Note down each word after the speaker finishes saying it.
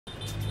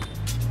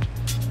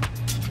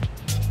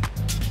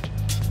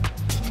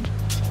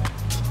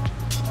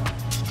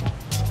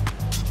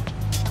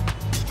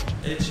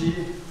Hey Chi.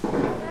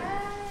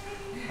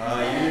 Hi. How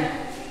are you?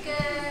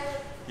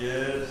 Good.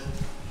 Good.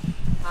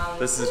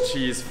 This is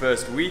Chi's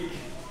first week.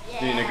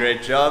 Doing a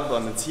great job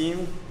on the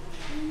team.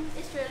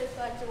 It's really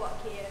fun to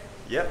walk here.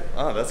 Yep.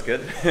 Oh, that's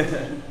good.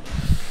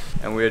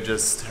 And we're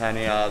just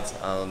handing out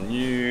our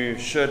new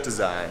shirt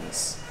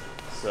designs.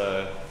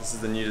 So this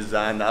is the new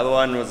design. The other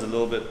one was a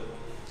little bit,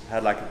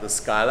 had like the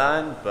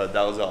skyline, but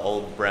that was our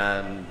old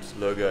brand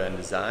logo and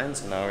design.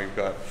 So now we've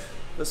got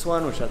this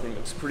one, which I think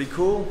looks pretty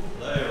cool.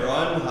 Hello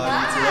everyone, how are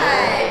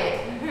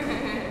you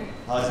today?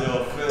 How's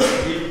your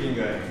first week been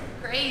going?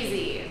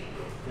 Crazy.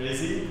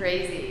 Crazy?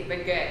 Crazy,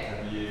 but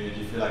good. Do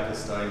you feel like you're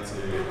starting to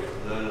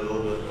learn a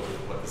little bit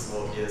of what this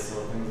whole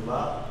TESOL thing's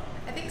about?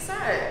 I think so,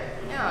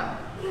 yeah.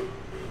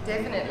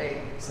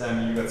 Definitely.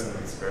 Sam, you got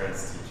some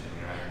experience teaching,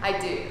 right? I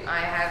do. I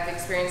have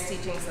experience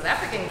teaching South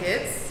African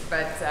kids,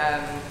 but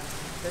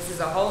this is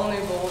a whole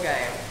new ball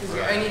game because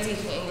you're only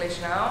teaching English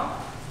now,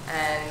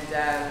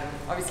 and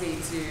obviously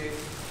to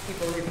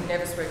people who've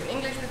never spoken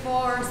English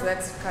before, so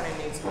that's kind of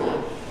new to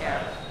me.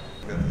 Yeah.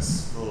 We've got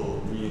this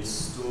little new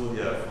stool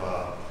here for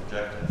our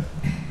projector.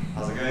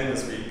 How's it going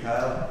this week,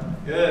 Kyle?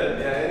 Good,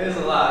 yeah, it is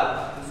a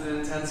lot. It's an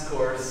intense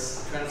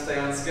course. Trying to stay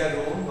on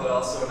schedule, but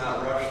also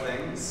not rush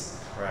things.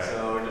 Right.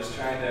 So we're just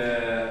trying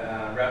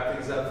to wrap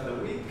things up for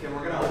the week, and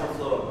we're going to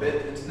overflow a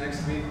bit into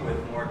next week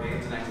with more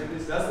games and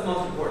activities. That's the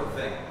most important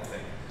thing, I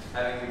think.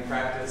 Having you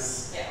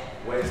practice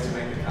ways to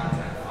make the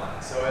content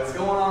fun. So it's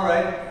going all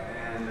right,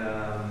 and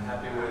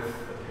happy with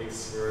the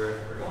pace we're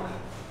going at.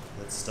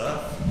 Good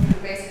stuff. You're the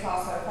best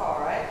class so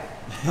far, right?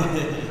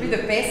 We're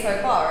the best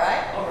so far,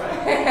 right? All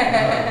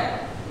right.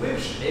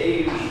 Which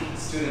age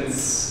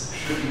students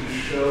should you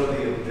show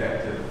the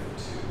objective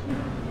to?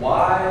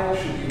 Why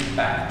should you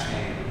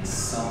backchain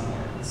some words?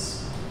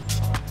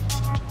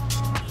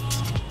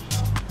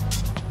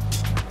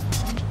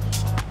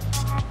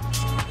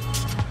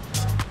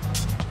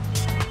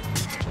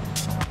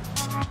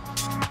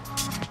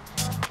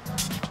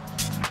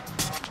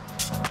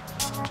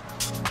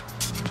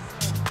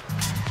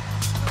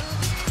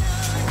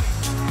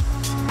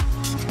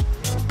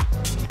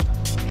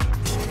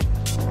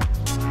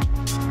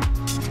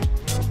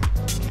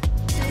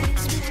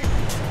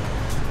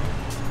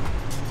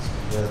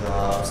 Here's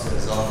our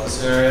upstairs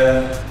office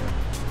area.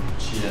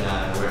 Chi and I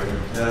are working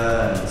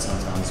here, and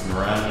sometimes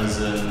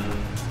Miranda's in,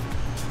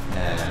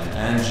 and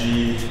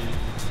Angie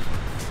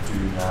do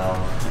now.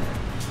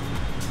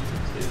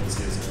 So you can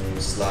see there's a new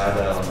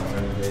slider on the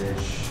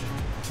homepage.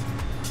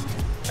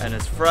 And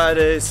it's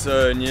Friday,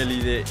 so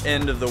nearly the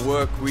end of the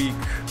work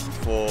week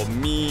for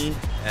me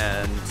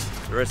and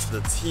the rest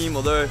of the team,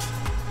 although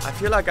I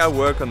feel like I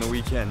work on the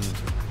weekend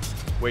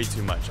way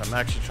too much. I'm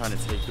actually trying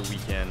to take the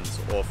weekends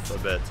off a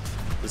bit.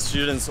 The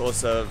students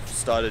also have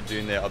started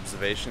doing their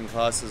observation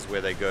classes where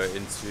they go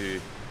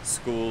into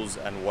schools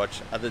and watch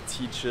other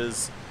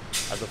teachers,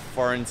 other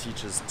foreign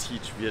teachers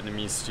teach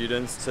Vietnamese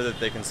students so that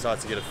they can start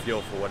to get a feel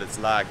for what it's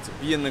like to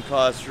be in the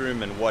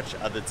classroom and watch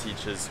other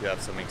teachers who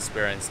have some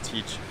experience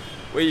teach,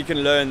 where you can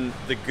learn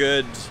the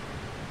good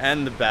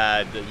and the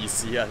bad that you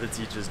see other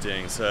teachers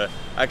doing. So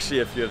actually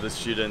a few of the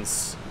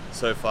students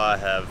so far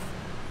have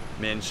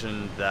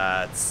mentioned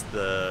that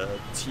the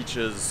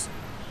teachers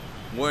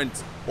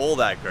weren't all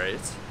that great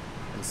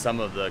in some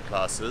of the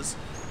classes.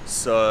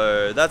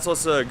 So that's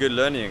also a good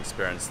learning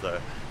experience though.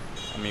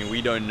 I mean,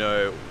 we don't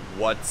know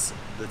what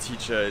the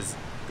teacher is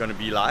going to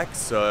be like,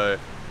 so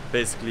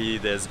basically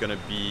there's going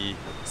to be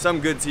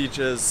some good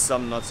teachers,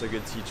 some not so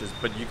good teachers,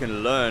 but you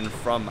can learn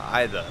from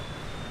either.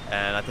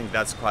 And I think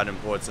that's quite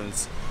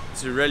important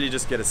to really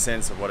just get a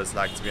sense of what it's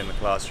like to be in the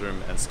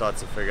classroom and start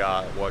to figure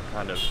out what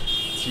kind of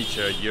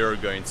teacher you're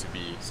going to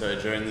be. So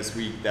during this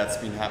week, that's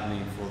been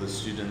happening for the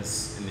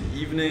students in the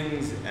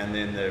evenings, and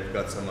then they've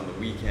got some on the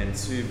weekend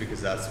too, because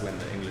that's when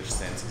the English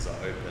centers are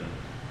open.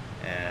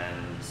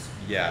 And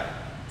yeah,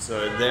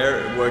 so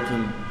they're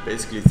working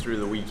basically through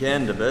the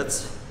weekend a bit.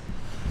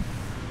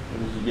 What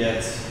did you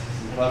get?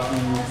 Some coffee,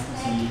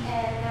 tea?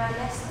 And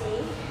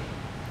Nestle.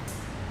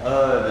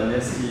 Oh, the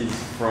Nestle is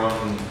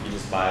from, you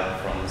just buy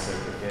it from the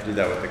circuit. I do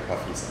that with the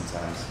coffee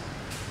sometimes.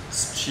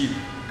 It's cheap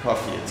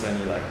coffee, it's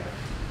only like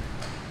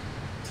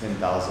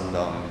 10,000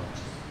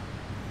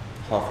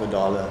 half a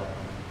dollar.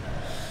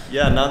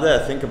 Yeah, now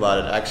that I think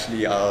about it,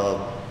 actually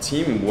our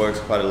team works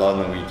quite a lot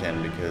on the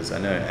weekend because I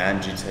know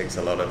Angie takes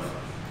a lot of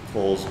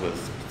calls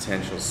with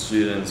potential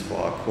students for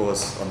our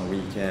course on the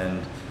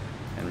weekend,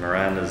 and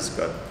Miranda's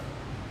got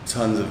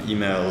tons of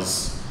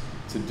emails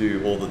to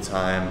do all the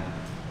time.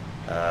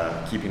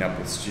 Keeping up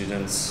with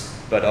students,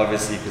 but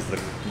obviously because the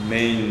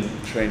main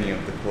training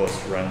of the course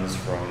runs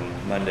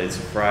from Monday to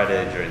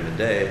Friday during the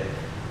day,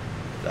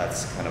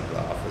 that's kind of the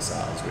office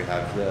hours we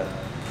have here.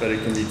 But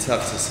it can be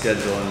tough to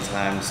schedule in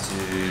times to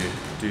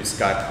do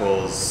Skype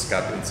calls,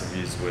 Skype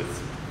interviews with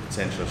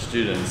potential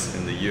students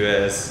in the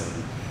US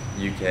and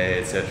UK,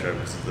 etc.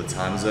 because of the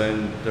time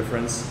zone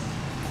difference.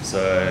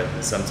 So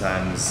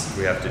sometimes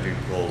we have to do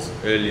calls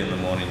early in the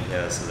morning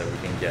here so that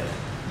we can get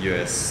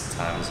US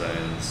time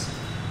zones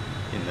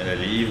in the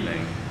early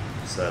evening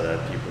so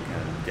that people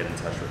can get in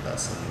touch with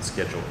us and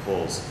schedule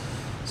calls.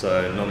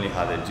 So normally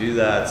how they do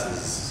that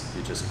is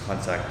you just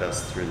contact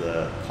us through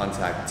the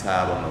contact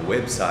tab on the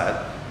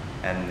website,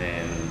 and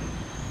then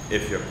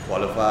if you're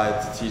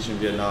qualified to teach in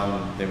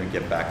Vietnam, then we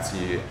get back to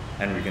you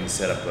and we can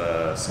set up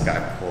a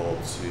Skype call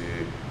to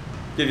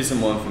give you some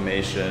more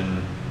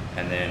information,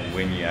 and then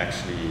when you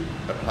actually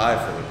apply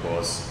for the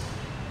course,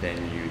 then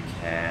you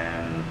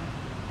can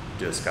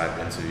do a Skype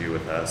interview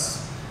with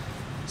us.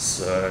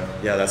 So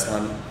yeah, that's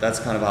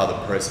kind of how the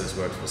process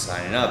works for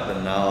signing up.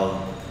 And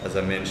now, as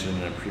I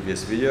mentioned in a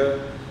previous video,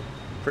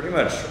 pretty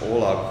much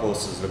all our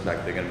courses look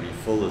like they're going to be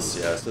full this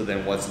year. So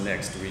then what's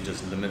next? Do we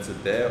just limit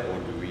it there, or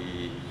do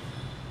we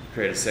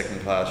create a second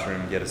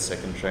classroom, get a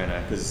second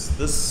trainer? Because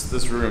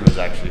this room is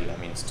actually, I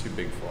mean, it's too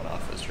big for an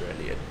office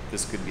really.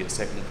 This could be a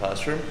second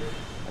classroom,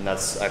 and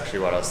that's actually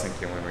what I was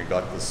thinking when we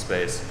got this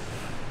space.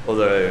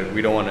 Although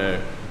we don't want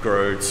to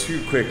grow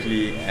too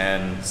quickly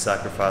and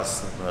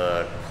sacrifice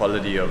the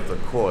quality of the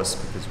course,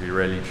 because we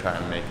really try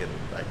and make it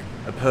like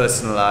a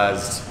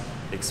personalized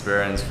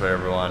experience for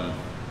everyone.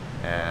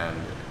 And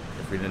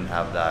if we didn't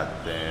have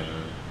that, then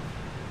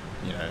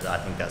I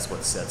think that's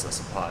what sets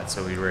us apart.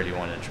 So we really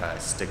want to try to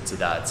stick to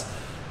that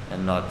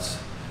and not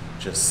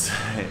just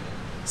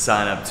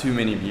sign up too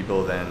many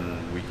people.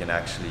 Then we can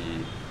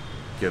actually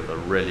give a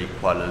really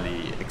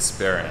quality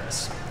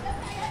experience.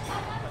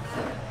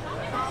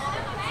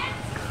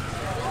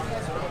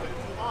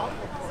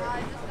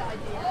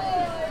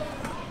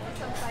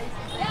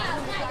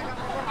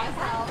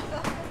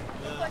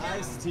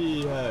 Iced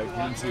tea,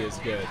 green tea is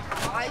good.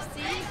 Iced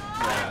tea?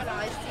 Yeah.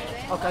 Iced tea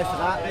then? I'll go for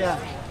that, yeah.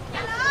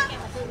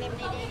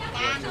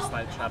 Just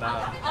like shut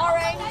up.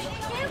 Orange.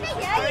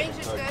 Orange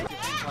is good.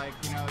 It's like,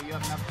 you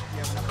have enough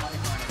money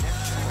for an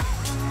addiction,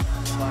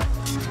 but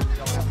you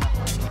don't have enough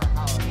money for a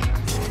house.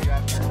 You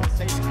have your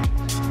savings.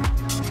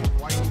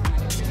 Why are you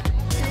doing it?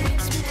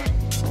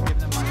 Give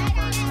them money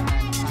first and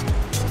then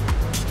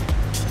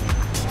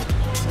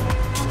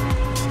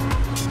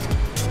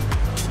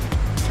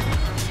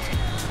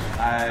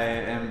I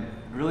am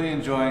really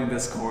enjoying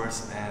this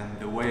course and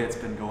the way it's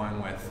been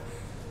going with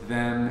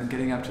them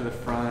getting up to the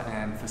front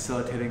and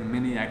facilitating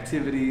many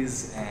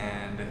activities,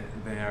 and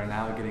they are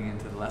now getting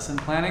into the lesson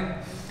planning.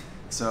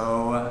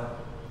 So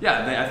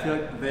yeah, I feel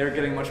like they're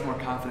getting much more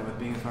confident with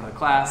being in front of the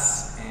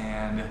class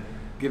and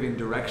giving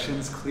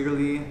directions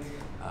clearly,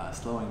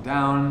 slowing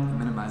down,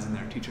 minimizing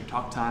their teacher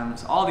talk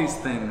times. All these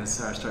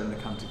things are starting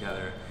to come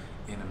together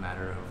in a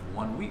matter of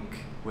 1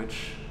 week,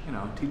 which,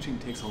 teaching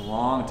takes a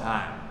long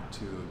time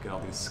to get all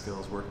these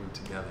skills working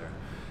together,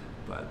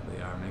 but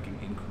they are making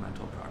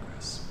incremental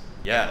progress.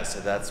 Yeah, so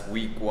that's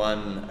week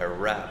 1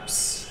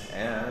 wraps,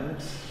 and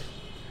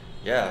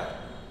yeah,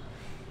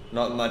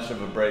 not much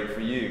of a break for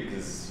you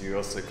because you're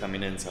also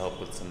coming in to help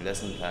with some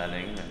lesson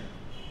planning.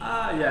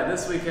 Yeah,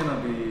 this weekend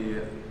will be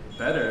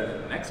better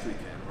than next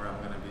weekend, where I'm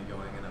going to be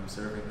going and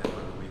observing them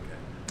on the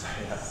weekend.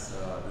 Yeah.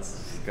 So this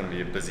is It's going to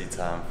be a busy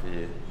time for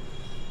you.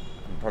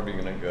 I'm probably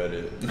going to go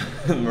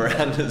to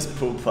Miranda's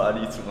pool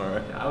party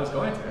tomorrow. I was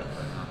going to.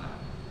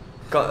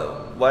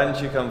 Why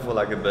don't you come for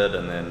like a bit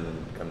and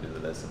then come do the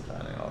lesson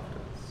planning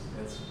afterwards?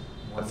 It's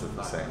That's at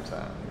the same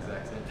time.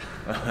 Exactly.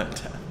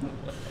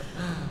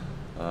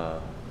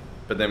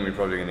 But then we're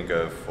probably going to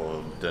go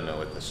for dinner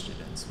with the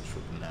students, which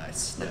would be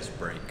nice. Nice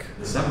break.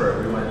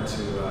 December, we went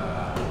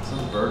to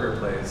some burger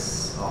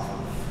place off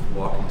of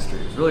Walking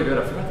Street. It was really good.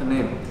 I forgot the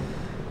name.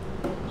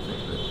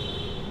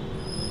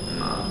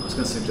 I was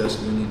going to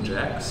suggest Union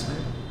Jack's,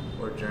 maybe,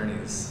 or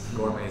Journey's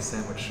Gourmet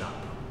Sandwich Shop.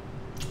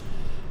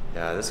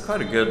 Yeah, there's quite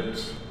a good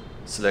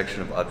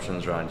selection of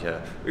options around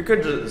here. We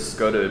could just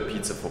go to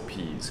Pizza for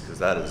Peas, because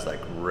that is like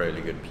really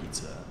good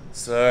pizza.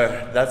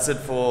 So that's it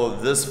for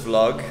this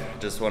vlog.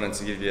 Just wanted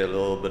to give you a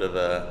little bit of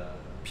a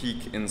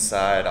peek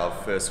inside our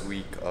first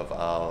week of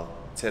our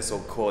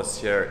TESOL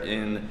course here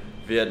in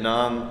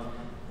Vietnam.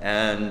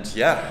 And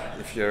yeah,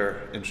 if you're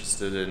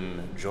interested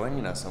in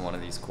joining us on one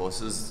of these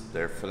courses,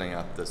 they're filling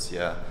up this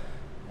year,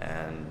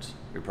 and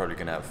we're probably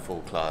going to have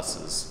full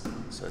classes,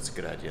 so it's a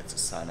good idea to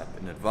sign up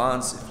in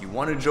advance if you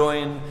want to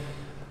join.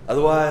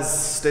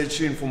 Otherwise, stay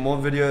tuned for more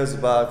videos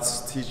about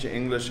teaching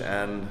English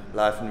and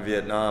life in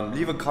Vietnam.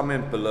 Leave a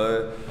comment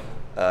below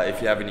if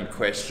you have any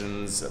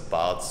questions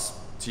about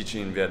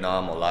teaching in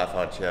Vietnam or life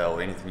out here, or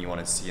anything you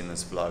want to see in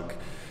this vlog.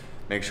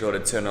 Make sure to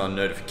turn on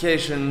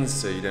notifications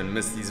so you don't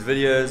miss these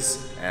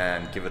videos,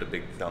 and give it a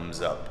big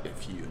thumbs up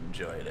if you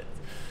enjoyed it.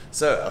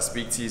 So I'll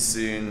speak to you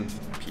soon.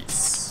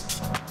 Peace.